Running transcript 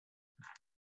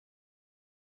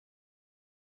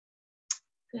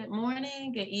Good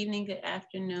morning, good evening, good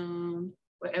afternoon,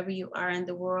 wherever you are in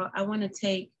the world. I want to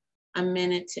take a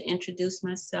minute to introduce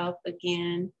myself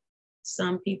again.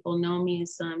 Some people know me and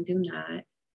some do not.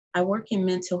 I work in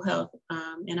mental health,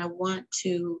 and I want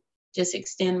to just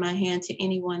extend my hand to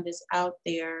anyone that's out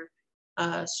there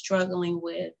struggling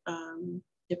with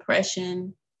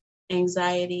depression,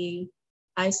 anxiety,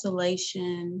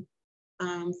 isolation,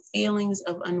 feelings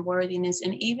of unworthiness,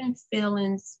 and even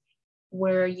feelings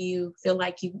where you feel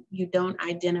like you don't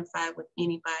identify with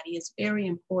anybody. It's very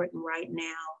important right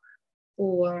now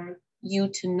for you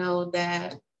to know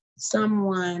that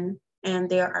someone and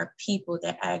there are people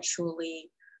that actually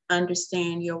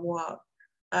understand your walk.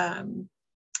 Um,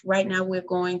 right now, we're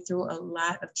going through a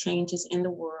lot of changes in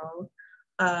the world.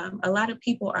 A lot of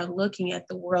people are looking at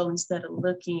the world instead of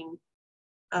looking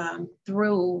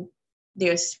through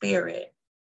their spirit.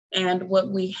 And what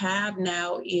we have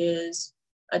now is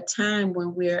a time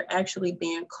when we're actually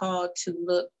being called to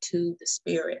look to the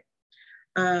spirit.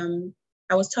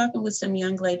 I was talking with some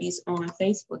young ladies on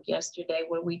Facebook yesterday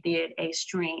where we did a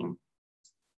stream.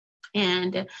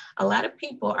 And a lot of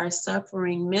people are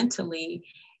suffering mentally,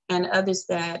 and others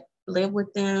that live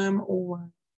with them or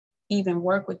even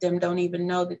work with them don't even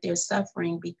know that they're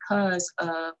suffering because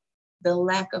of the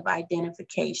lack of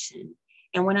identification.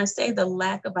 And when I say the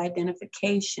lack of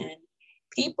identification,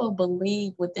 people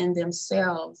believe within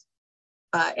themselves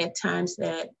at times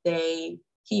that they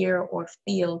hear or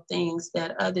feel things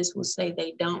that others will say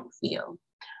they don't feel.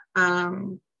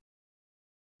 Um,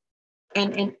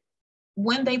 and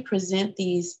when they present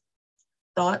these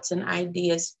thoughts and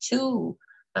ideas to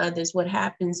others, what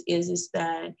happens is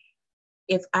that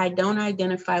if I don't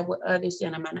identify with others,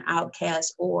 then I'm an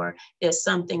outcast or there's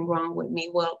something wrong with me.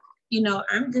 Well,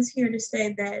 I'm just here to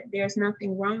say that there's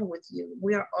nothing wrong with you.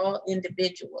 We are all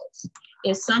individuals.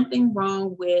 There's something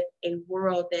wrong with a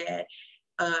world that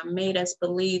made us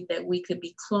believe that we could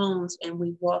be clones and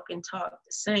we walk and talk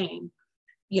the same.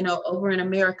 Over in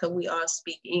America, we all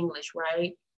speak English,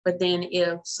 right? But then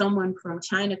if someone from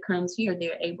China comes here,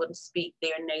 they're able to speak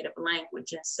their native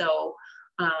language. And so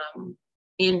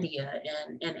India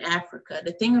and Africa,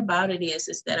 the thing about it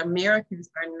is that Americans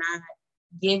are not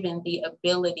given the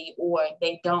ability, or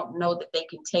they don't know that they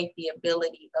can take the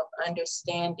ability of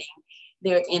understanding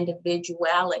their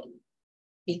individuality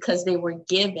because they were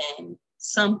given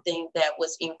something that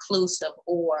was inclusive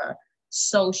or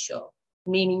social,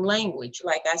 meaning language.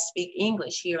 Like I speak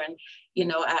English here and,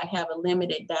 I have a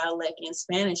limited dialect in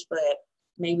Spanish, but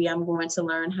maybe I'm going to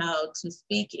learn how to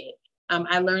speak it.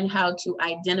 I learned how to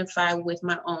identify with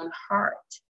my own heart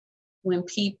when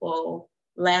people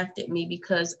laughed at me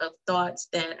because of thoughts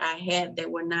that I had that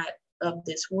were not of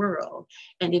this world.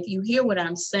 And if you hear what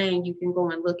I'm saying, you can go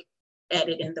and look at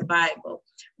it in the Bible.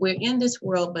 We're in this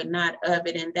world, but not of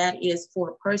it. And that is for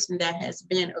a person that has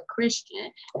been a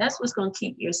Christian. That's what's going to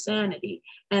keep your sanity.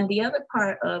 And the other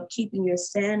part of keeping your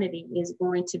sanity is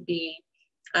going to be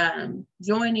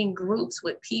joining groups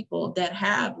with people that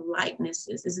have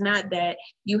likenesses. It's not that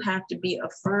you have to be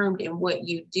affirmed in what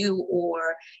you do,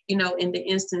 or, in the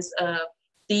instance of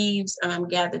thieves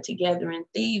gather together in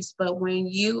thieves. But when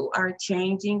you are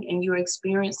changing and you're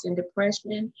experiencing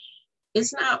depression,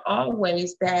 it's not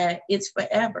always that it's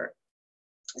forever.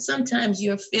 Sometimes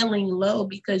you're feeling low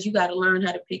because you got to learn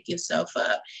how to pick yourself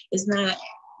up. It's not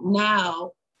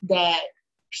now that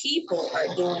people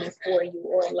are doing it for you,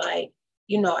 or like,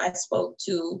 I spoke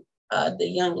to the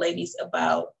young ladies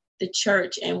about the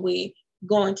church, and we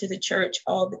go into the church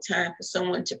all the time for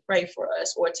someone to pray for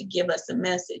us or to give us a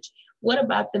message. What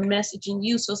about the message in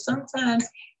you? So sometimes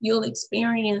you'll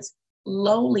experience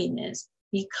loneliness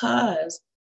because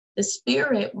the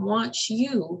spirit wants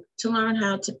you to learn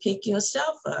how to pick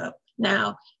yourself up.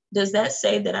 Now, does that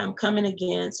say that I'm coming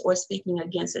against or speaking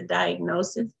against a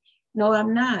diagnosis? No,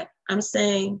 I'm not. I'm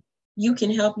saying you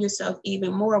can help yourself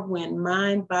even more when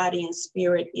mind, body, and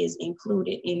spirit is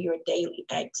included in your daily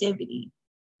activity.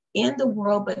 In the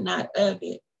world, but not of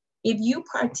it. If you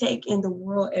partake in the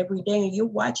world every day and you're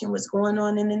watching what's going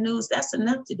on in the news, that's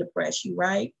enough to depress you,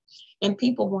 right? And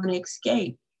people want to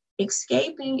escape.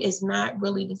 Escaping is not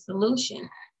really the solution.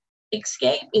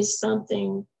 Escape is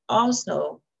something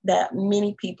also that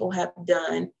many people have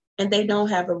done, and they don't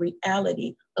have a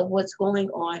reality of what's going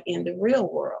on in the real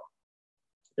world.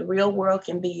 The real world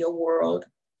can be your world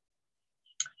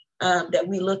that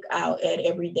we look out at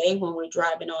every day when we're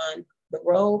driving on the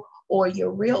road, or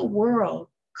your real world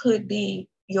could be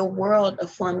your world of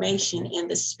formation in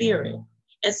the spirit.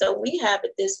 And so we have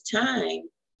at this time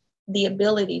the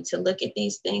ability to look at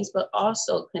these things, but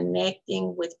also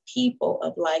connecting with people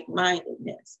of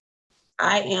like-mindedness.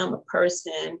 I am a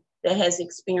person that has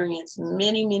experienced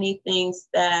many, many things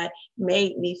that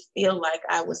made me feel like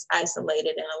I was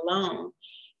isolated and alone.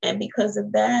 And because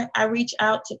of that, I reach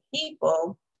out to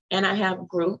people, and I have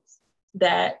groups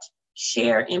that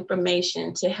share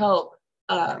information to help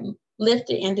lift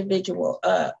the individual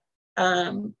up.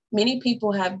 Many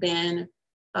people have been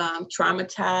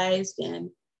traumatized,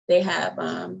 and they have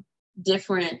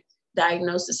different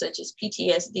diagnoses such as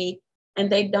PTSD, and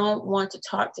they don't want to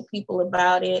talk to people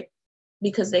about it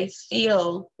because they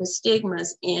feel the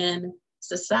stigmas in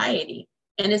society.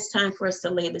 And it's time for us to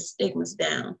lay the stigmas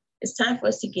down. It's time for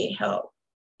us to get help.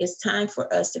 It's time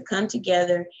for us to come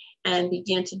together and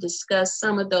begin to discuss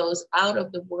some of those out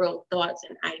of the world thoughts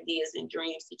and ideas and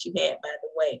dreams that you had, by the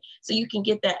way. So you can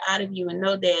get that out of you and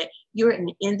know that you're an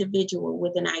individual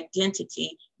with an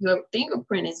identity. Your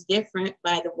fingerprint is different,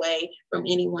 by the way, from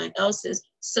anyone else's.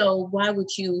 So why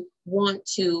would you want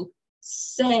to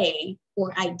say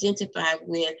or identify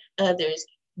with others,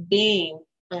 being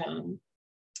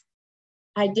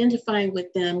identifying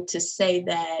with them to say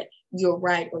that you're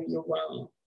right or you're wrong?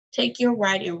 Take your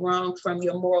right and wrong from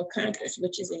your moral compass,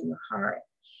 which is in your heart,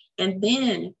 and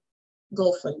then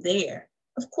go from there.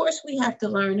 Of course, we have to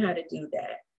learn how to do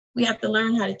that. We have to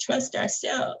learn how to trust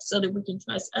ourselves so that we can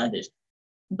trust others.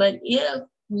 But if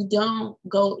we don't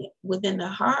go within the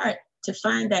heart to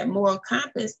find that moral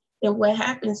compass, then what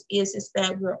happens is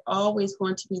that we're always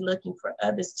going to be looking for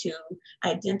others to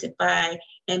identify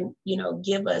and,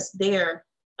 give us their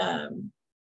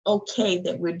okay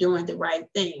that we're doing the right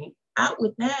thing. Out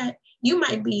with that, you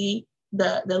might be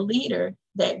the leader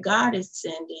that God is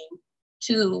sending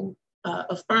to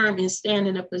affirm and stand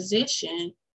in a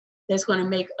position that's going to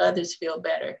make others feel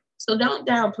better. So don't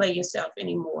downplay yourself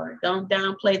anymore. Don't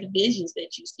downplay the visions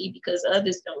that you see because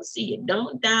others don't see it.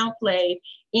 Don't downplay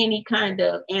any kind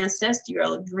of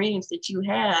ancestral dreams that you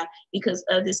have because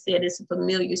others said it's a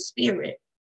familiar spirit.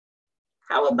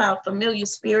 How about familiar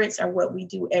spirits are what we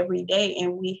do every day,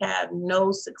 and we have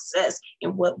no success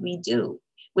in what we do,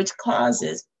 which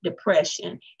causes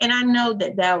depression. And I know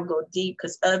that will go deep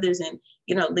because others and,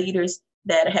 leaders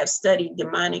that have studied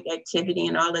demonic activity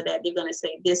and all of that, they're going to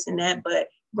say this and that, but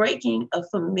breaking a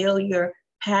familiar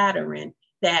pattern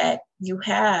that you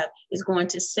have is going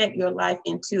to set your life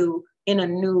in a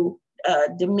new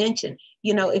dimension.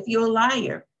 If you're a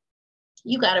liar,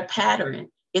 you got a pattern.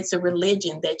 It's a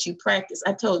religion that you practice.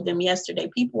 I told them yesterday,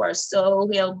 people are so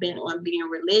hell-bent on being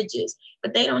religious,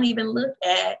 but they don't even look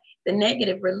at the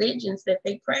negative religions that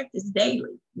they practice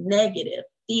daily. Negative,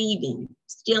 thieving,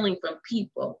 stealing from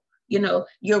people.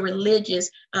 Your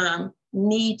religious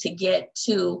need to get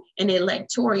to an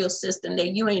electoral system that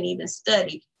you ain't even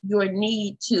studied. Your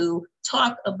need to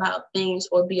talk about things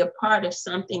or be a part of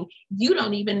something you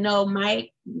don't even know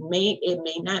may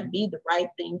not be the right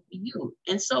thing for you,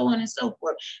 and so on and so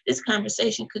forth. This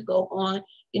conversation could go on,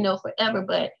 forever,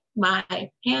 but my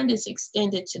hand is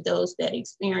extended to those that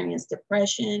experience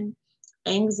depression,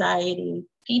 anxiety,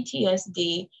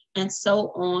 PTSD, and so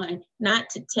on, not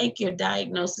to take your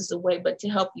diagnosis away, but to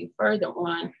help you further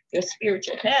on your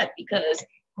spiritual path, because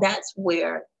that's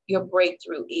where your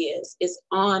breakthrough is. It's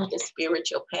on the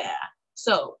spiritual path.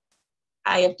 So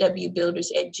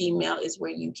ifwbuilders@gmail is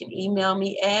where you can email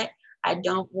me at. I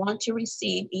don't want to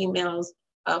receive emails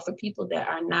for people that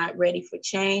are not ready for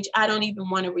change. I don't even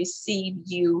want to receive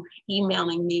you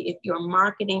emailing me if you're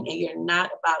marketing and you're not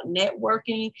about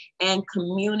networking and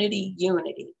community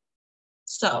unity.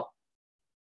 So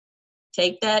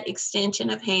take that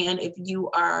extension of hand if you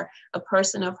are a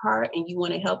person of heart and you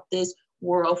want to help this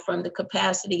world from the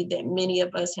capacity that many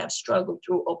of us have struggled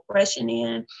through oppression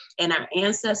in and our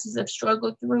ancestors have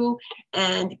struggled through,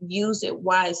 and use it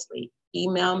wisely.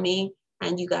 Email me,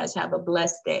 and you guys have a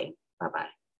blessed day. Bye-bye.